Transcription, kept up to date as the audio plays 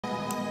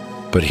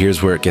But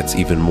here's where it gets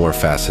even more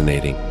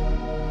fascinating.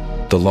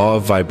 The law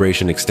of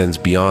vibration extends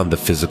beyond the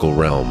physical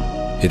realm.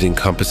 It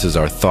encompasses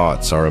our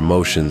thoughts, our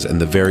emotions,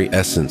 and the very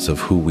essence of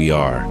who we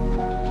are.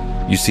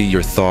 You see,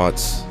 your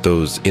thoughts,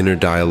 those inner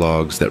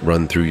dialogues that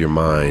run through your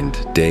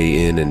mind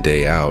day in and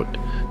day out,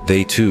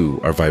 they too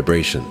are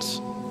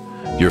vibrations.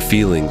 Your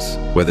feelings,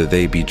 whether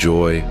they be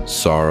joy,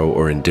 sorrow,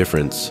 or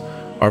indifference,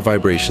 are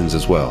vibrations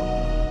as well.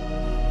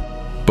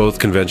 Both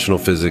conventional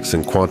physics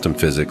and quantum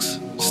physics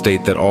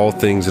state that all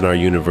things in our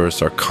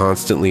universe are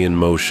constantly in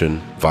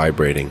motion,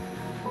 vibrating.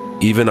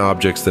 Even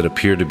objects that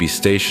appear to be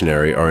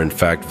stationary are in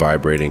fact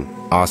vibrating,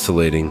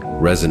 oscillating,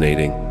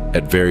 resonating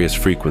at various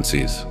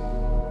frequencies.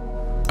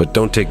 But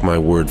don't take my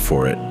word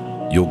for it.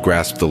 You'll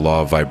grasp the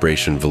law of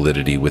vibration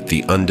validity with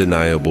the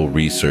undeniable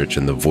research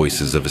and the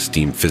voices of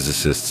esteemed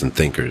physicists and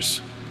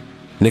thinkers.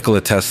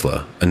 Nikola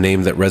Tesla, a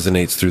name that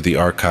resonates through the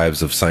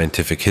archives of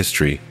scientific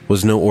history,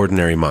 was no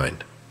ordinary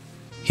mind.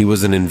 He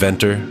was an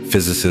inventor,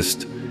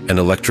 physicist, and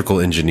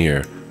electrical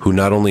engineer who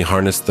not only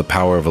harnessed the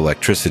power of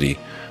electricity,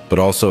 but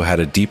also had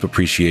a deep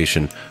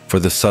appreciation for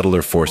the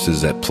subtler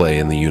forces at play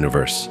in the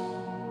universe.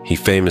 He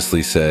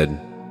famously said,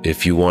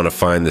 "If you want to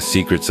find the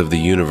secrets of the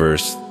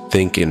universe,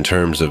 think in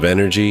terms of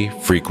energy,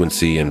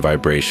 frequency, and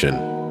vibration."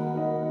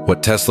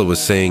 What Tesla was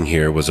saying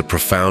here was a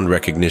profound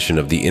recognition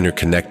of the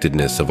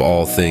interconnectedness of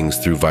all things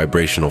through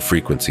vibrational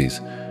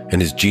frequencies,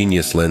 and his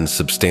genius lends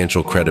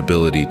substantial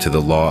credibility to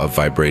the law of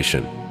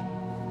vibration.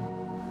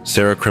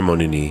 Sarah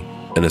Cremonini,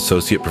 an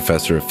associate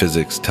professor of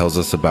physics, tells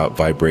us about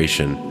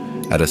vibration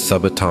at a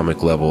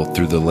subatomic level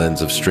through the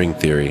lens of string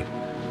theory,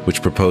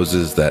 which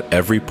proposes that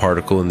every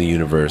particle in the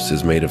universe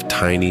is made of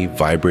tiny,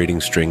 vibrating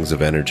strings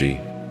of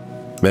energy.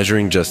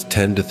 Measuring just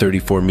 10 to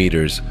 34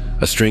 meters,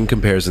 a string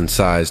compares in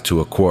size to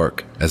a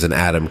quark as an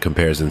atom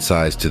compares in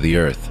size to the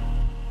Earth.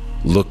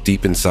 Look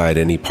deep inside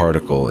any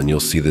particle and you'll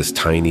see this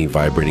tiny,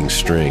 vibrating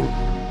string.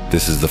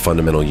 This is the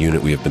fundamental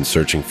unit we have been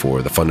searching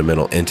for, the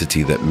fundamental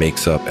entity that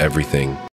makes up everything.